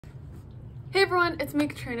Hey everyone, it's me,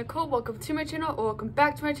 Katrina Nicole. Welcome to my channel, or welcome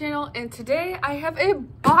back to my channel, and today I have a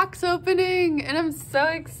box opening, and I'm so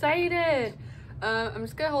excited. I'm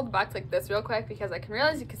just gonna hold the box like this real quick because I can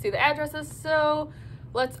realize you can see the addresses, so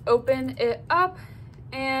let's open it up,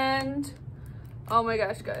 and oh my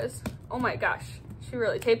gosh, guys. Oh my gosh, she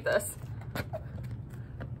really taped this.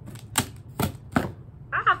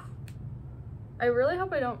 Ah! I really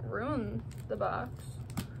hope I don't ruin the box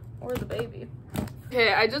or the baby.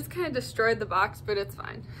 Okay, I just kind of destroyed the box, but it's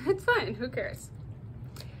fine. It's fine, who cares?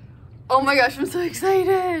 Oh my gosh, I'm so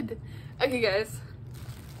excited. Okay guys,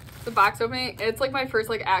 the box opening, it's like my first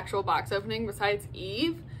like actual box opening besides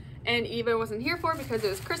Eve. And Eve I wasn't here for because it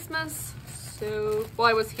was Christmas. So, well,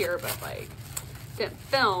 I was here, but like didn't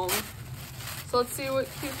film. So let's see what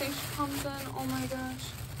cute thing she comes in. Oh my gosh.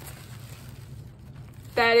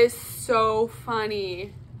 That is so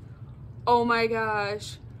funny. Oh my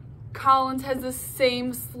gosh. Collins has the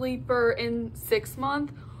same sleeper in 6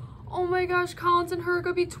 month. Oh my gosh, Collins and her are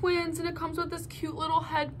gonna be twins, and it comes with this cute little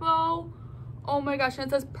head bow. Oh my gosh, and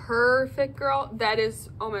it says perfect girl. That is,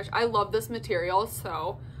 oh my gosh, I love this material,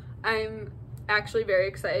 so I'm actually very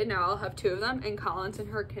excited. Now I'll have 2 of them, and Collins and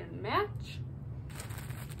her can match.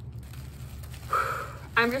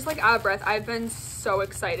 I'm just like out of breath. I've been so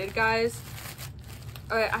excited, guys.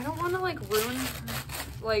 I don't want to like ruin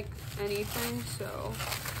like anything, so.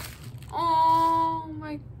 Oh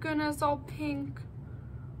my goodness, all pink.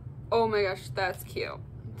 Oh my gosh, that's cute.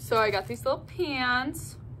 So I got these little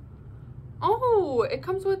pants. Oh, it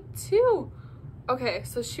comes with 2. Okay,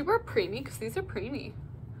 so she wore preemie because these are preemie.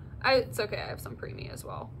 It's okay, I have some preemie as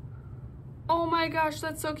well. Oh my gosh,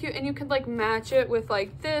 that's so cute. And you can like match it with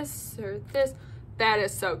like this or this. That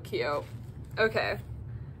is so cute. Okay,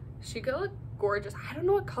 she could look gorgeous. I don't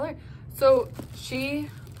know what color. So she,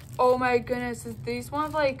 oh my goodness, is these one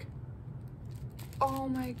of like, oh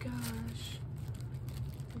my gosh.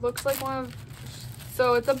 Looks like one of,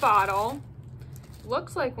 so it's a bottle.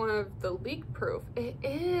 Looks like one of the leak proof. It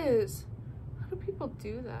is. How do people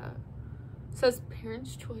do that? It says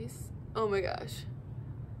parents' choice. Oh my gosh.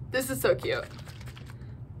 This is so cute.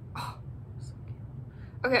 Oh, so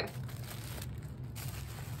cute. Okay.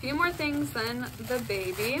 A few more things than the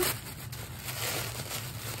baby.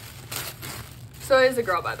 So it is a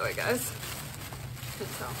girl, by the way, guys. You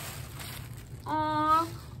can tell. Aww.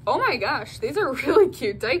 Oh my gosh, these are really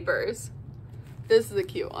cute diapers. This is a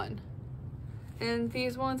cute one. And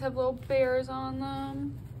these ones have little bears on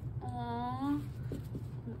them. Aww. Oh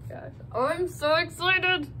my gosh. Oh, I'm so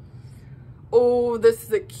excited. Oh, this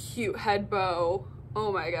is a cute head bow.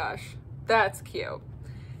 Oh my gosh, that's cute.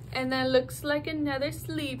 And then looks like another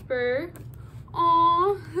sleeper.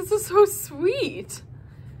 Aww, this is so sweet.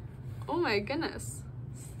 Oh my goodness.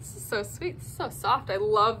 This is so sweet. This is so soft. I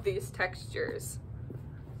love these textures.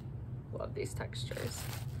 Love these textures.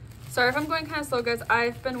 Sorry if I'm going kind of slow, guys.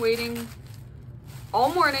 I've been waiting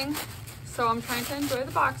all morning, so I'm trying to enjoy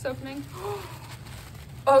the box opening.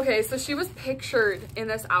 Okay, so she was pictured in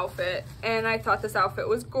this outfit, and I thought this outfit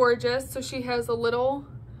was gorgeous. So she has a little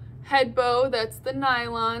head bow that's the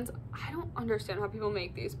nylons. I don't understand how people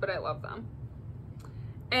make these, but I love them.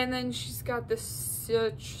 And then she's got this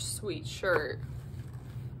such sweet shirt.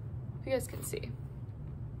 You guys can see.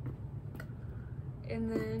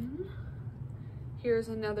 And then here's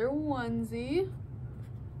another onesie.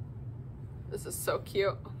 This is so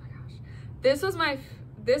cute. Oh my gosh.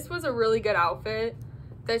 This was a really good outfit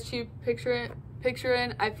that she pictured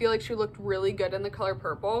in. I feel like she looked really good in the color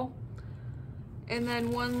purple. And then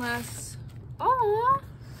one last, oh,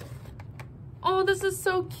 this is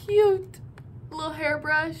so cute. Little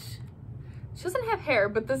hairbrush. She doesn't have hair,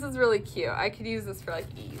 but this is really cute. I could use this for like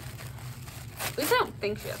Eve. At least I don't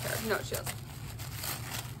think she has hair. No, she doesn't.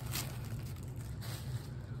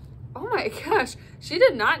 Oh my gosh. She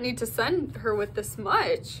did not need to send her with this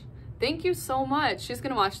much. Thank you so much. She's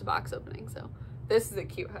gonna watch the box opening, so this is a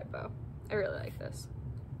cute head bow. I really like this.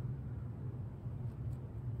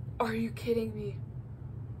 Are you kidding me?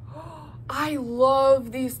 I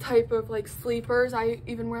love these type of like sleepers. I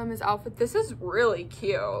even wear them as outfit. This is really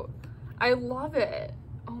cute. I love it.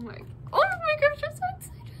 Oh my gosh, I'm so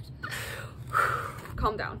excited.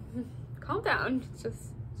 Calm down. Calm down. It's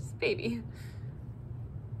just baby.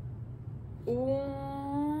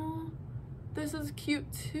 Oh, this is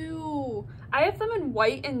cute too. I have them in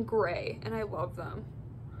white and gray, and I love them.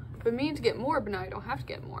 Been meaning to get more, but now I don't have to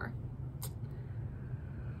get more.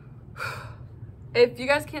 If you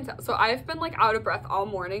guys can't tell, so I've been like out of breath all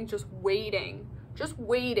morning, just waiting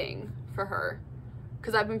for her,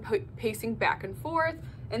 because I've been pacing back and forth,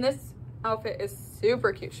 and this outfit is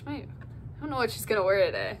super cute. I don't know what she's gonna wear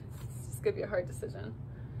today. It's gonna be a hard decision.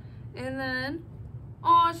 And then,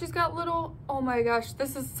 oh, she's got little, oh my gosh,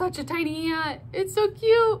 this is such a tiny hat. It's so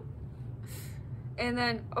cute. And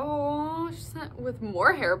then, oh, she's not, with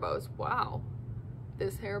more hair bows. Wow.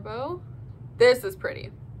 This hair bow. This is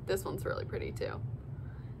pretty. This one's really pretty too.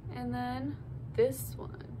 And then this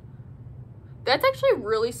one. That's actually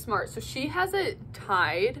really smart. So she has it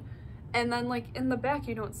tied, and then like in the back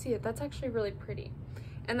you don't see it. That's actually really pretty.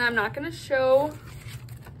 And then I'm not gonna show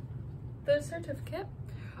the certificate.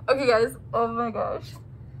 Okay guys, oh my gosh.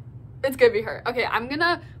 It's gonna be her. Okay, I'm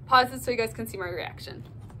gonna pause this so you guys can see my reaction.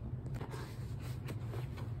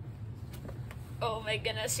 Oh my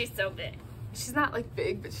goodness, she's so big. She's not like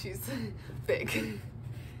big, but she's big.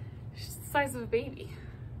 She's the size of a baby.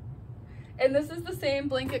 And this is the same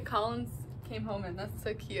blanket Collins came home in. That's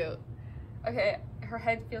so cute. Okay, her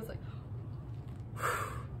head feels like...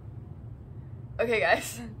 Okay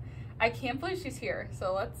guys, I can't believe she's here.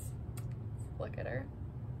 So let's look at her.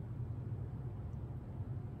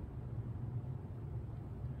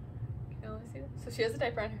 Can you only see that? So she has a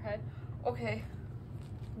diaper on her head. Okay.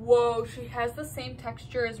 Whoa, she has the same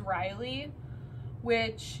texture as Riley,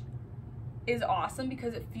 which is awesome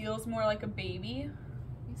because it feels more like a baby.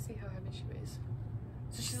 Let me see how heavy she weighs.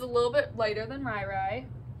 So she's a little bit lighter than Rai.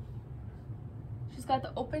 She's got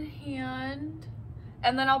the open hand.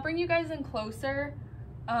 And then I'll bring you guys in closer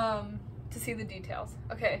to see the details.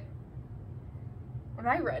 Okay. Am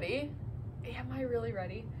I ready? Am I really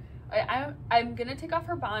ready? I'm gonna take off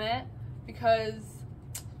her bonnet because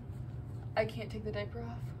I can't take the diaper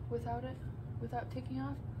off without taking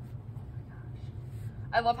off. Oh my gosh.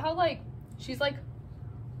 I love how like she's like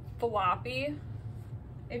floppy.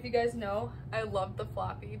 If you guys know, I love the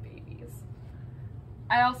floppy babies.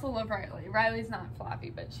 I also love Riley. Riley's not floppy,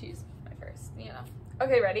 but she's my first, you know.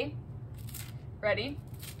 Okay, ready? Ready?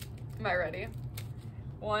 Am I ready?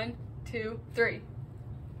 1, 2, 3.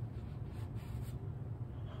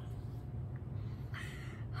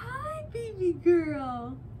 Hi, baby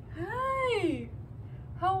girl. Hi.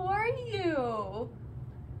 How are you?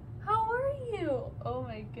 How are you? Oh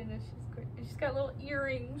my goodness, she's great. She's got little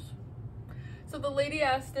earrings. So the lady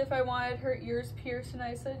asked if I wanted her ears pierced, and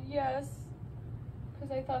I said yes,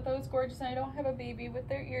 because I thought that was gorgeous, and I don't have a baby with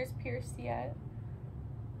their ears pierced yet.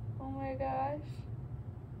 Oh my gosh.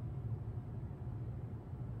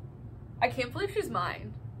 I can't believe she's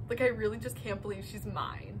mine. Like, I really just can't believe she's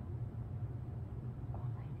mine. Oh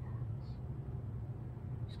my gosh.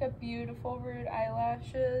 She's got beautiful rude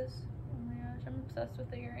eyelashes. Oh my gosh, I'm obsessed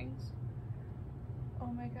with the earrings. Oh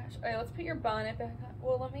my gosh. All right, let's put your bonnet back on.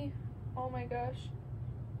 Well, let me, oh my gosh.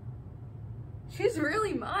 She's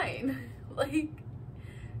really mine. Like,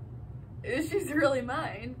 she's really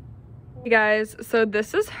mine. Hey guys, so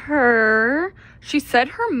this is her. She said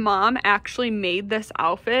her mom actually made this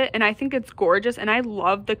outfit, and I think it's gorgeous, and I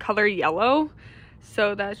love the color yellow.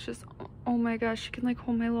 So that's just, oh my gosh, she can like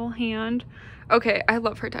hold my little hand. Okay, I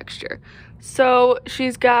love her texture. So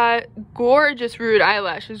she's got gorgeous rude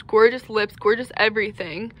eyelashes, gorgeous lips, gorgeous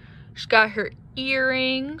everything. She's got her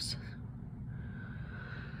earrings.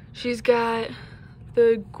 She's got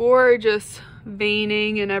the gorgeous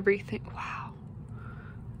veining and everything. Wow.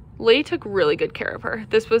 Lei took really good care of her.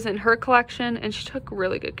 This was in her collection, and she took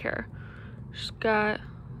really good care. She's got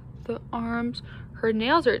the arms. Her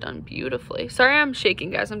nails are done beautifully. Sorry I'm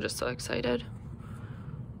shaking, guys. I'm just so excited.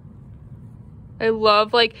 I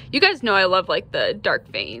love, like, you guys know I love, like, the dark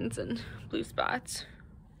veins and blue spots.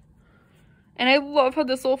 And I love how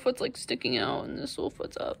this little foot's, like, sticking out and this little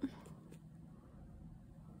foot's up.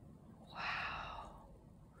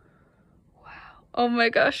 Oh my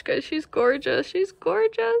gosh, guys, she's gorgeous. She's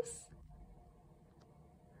gorgeous.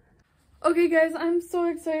 Okay, guys, I'm so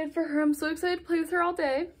excited for her. I'm so excited to play with her all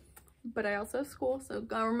day. But I also have school, so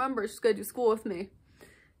gotta remember, she's gonna do school with me.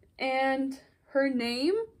 And her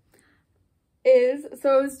name is,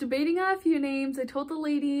 so I was debating on a few names. I told the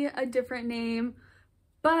lady a different name,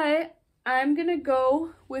 but I'm gonna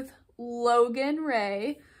go with Logan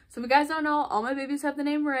Ray. So if you guys don't know, all my babies have the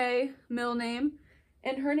name Ray, middle name.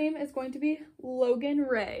 And her name is going to be Logan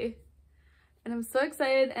Ray. And I'm so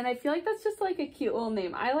excited. And I feel like that's just like a cute little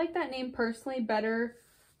name. I like that name personally better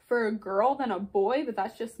for a girl than a boy, but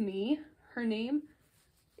that's just me. Her name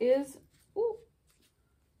is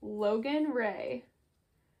Logan Ray.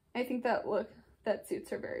 I think that that suits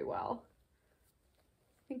her very well.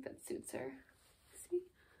 I think that suits her. See?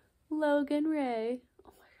 Logan Ray.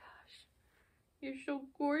 Oh my gosh. You're so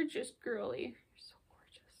gorgeous, girly.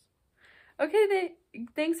 Okay,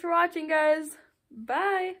 thanks for watching, guys.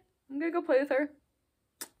 Bye. I'm gonna go play with her.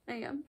 I am.